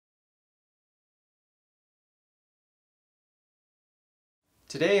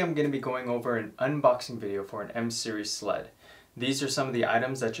Today I'm going to be going over an unboxing video for an M-Series sled. These are some of the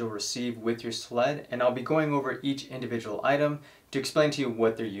items that you'll receive with your sled, and I'll be going over each individual item to explain to you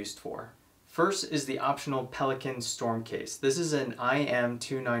what they're used for. First is the optional Pelican storm case. This is an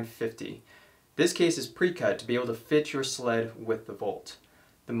IM2950. This case is pre-cut to be able to fit your sled with the Volt.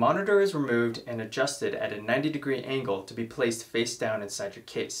 The monitor is removed and adjusted at a 90-degree angle to be placed face down inside your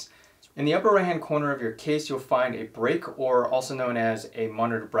case. In the upper right hand corner of your case, you'll find a brake, or also known as a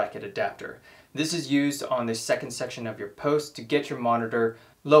monitor bracket adapter. This is used on the second section of your post to get your monitor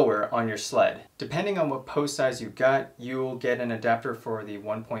lower on your sled. Depending on what post size you got, you'll get an adapter for the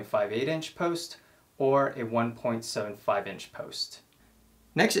 1.58 inch post or a 1.75 inch post.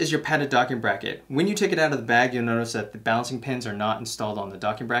 Next is your padded docking bracket. When you take it out of the bag, you'll notice that the balancing pins are not installed on the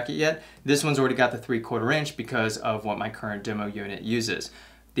docking bracket yet. This one's already got the 3/4 inch because of what my current demo unit uses.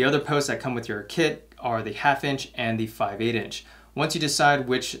 The other posts that come with your kit are the 1/2 inch and the 5/8 inch. Once you decide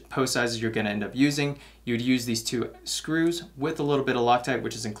which post sizes you're going to end up using, you'd use these two screws with a little bit of Loctite,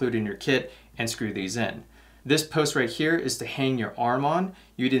 which is included in your kit, and screw these in. This post right here is to hang your arm on.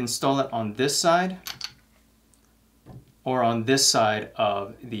 You'd install it on this side or on this side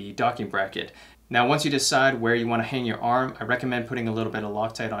of the docking bracket. Now once you decide where you want to hang your arm, I recommend putting a little bit of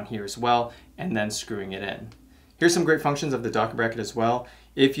Loctite on here as well and then screwing it in. Here's some great functions of the docking bracket as well.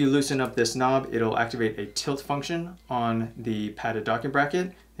 If you loosen up this knob, it'll activate a tilt function on the padded docking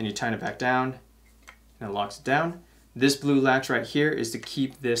bracket. Then you tighten it back down and it locks it down. This blue latch right here is to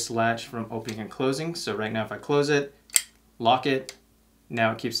keep this latch from opening and closing. So right now if I close it, lock it,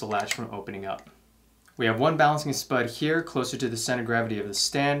 now it keeps the latch from opening up. We have one balancing stud here closer to the center of gravity of the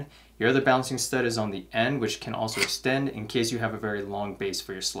stand. Your other balancing stud is on the end, which can also extend in case you have a very long base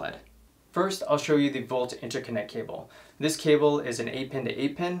for your sled. First, I'll show you the Volt interconnect cable. This cable is an 8-pin to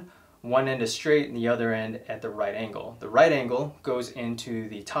 8-pin. One end is straight and the other end at the right angle. The right angle goes into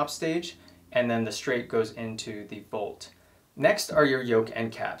the top stage and then the straight goes into the Volt. Next are your yoke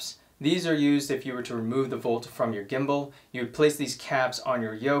end caps. These are used if you were to remove the Volt from your gimbal. You would place these caps on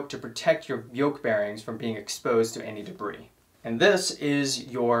your yoke to protect your yoke bearings from being exposed to any debris. And this is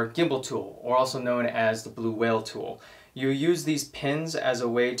your gimbal tool, or also known as the blue whale tool. You use these pins as a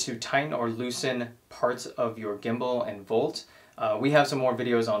way to tighten or loosen parts of your gimbal and Volt. We have some more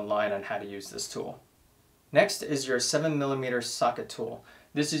videos online on how to use this tool. Next is your 7mm socket tool.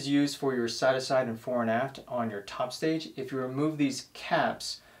 This is used for your side-to-side and fore and aft on your top stage. If you remove these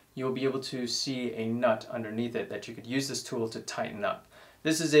caps, you'll be able to see a nut underneath it that you could use this tool to tighten up.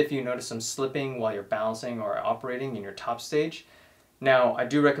 This is if you notice some slipping while you're balancing or operating in your top stage. Now, I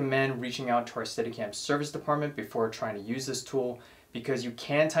do recommend reaching out to our Steadicam service department before trying to use this tool, because you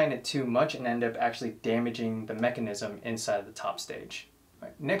can tighten it too much and end up actually damaging the mechanism inside of the top stage.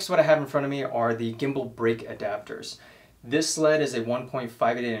 Right. Next, what I have in front of me are the gimbal brake adapters. This sled is a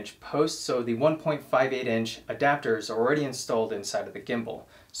 1.58 inch post, so the 1.58 inch adapters are already installed inside of the gimbal.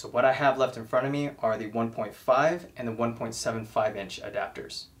 So what I have left in front of me are the 1.5 and the 1.75 inch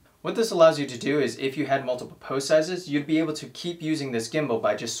adapters. What this allows you to do is, if you had multiple post sizes, you'd be able to keep using this gimbal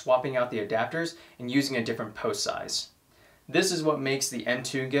by just swapping out the adapters and using a different post size. This is what makes the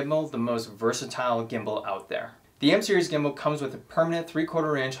M2 gimbal the most versatile gimbal out there. The M-Series gimbal comes with a permanent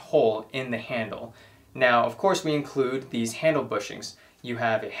 3/4 inch hole in the handle. Now, of course, we include these handle bushings. You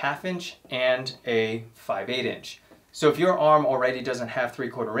have a 1/2 inch and a 5/8 inch. So if your arm already doesn't have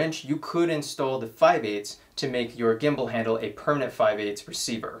 3/4 inch, you could install the 5/8 to make your gimbal handle a permanent 5/8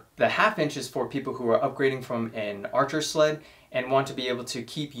 receiver. The 1/2 inch is for people who are upgrading from an Archer sled and want to be able to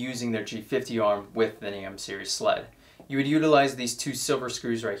keep using their G50 arm with the M-Series sled. You would utilize these two silver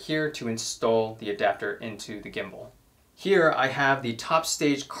screws right here to install the adapter into the gimbal. Here I have the top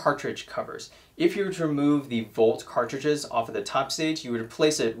stage cartridge covers. If you were to remove the Volt cartridges off of the top stage, you would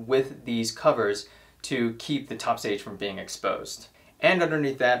replace it with these covers to keep the top stage from being exposed. And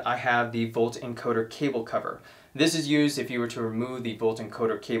underneath that, I have the Volt encoder cable cover. This is used if you were to remove the Volt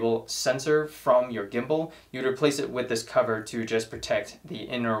encoder cable sensor from your gimbal. You'd replace it with this cover to just protect the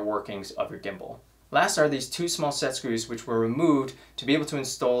inner workings of your gimbal. Last are these two small set screws, which were removed to be able to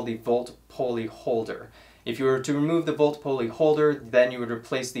install the Volt pulley holder. If you were to remove the Volt pulley holder, then you would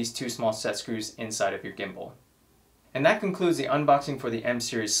replace these two small set screws inside of your gimbal. And that concludes the unboxing for the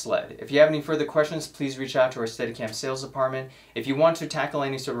M-Series sled. If you have any further questions, please reach out to our Steadicam sales department. If you want to tackle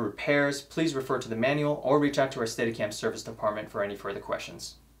any sort of repairs, please refer to the manual or reach out to our Steadicam service department for any further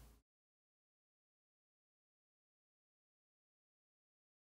questions.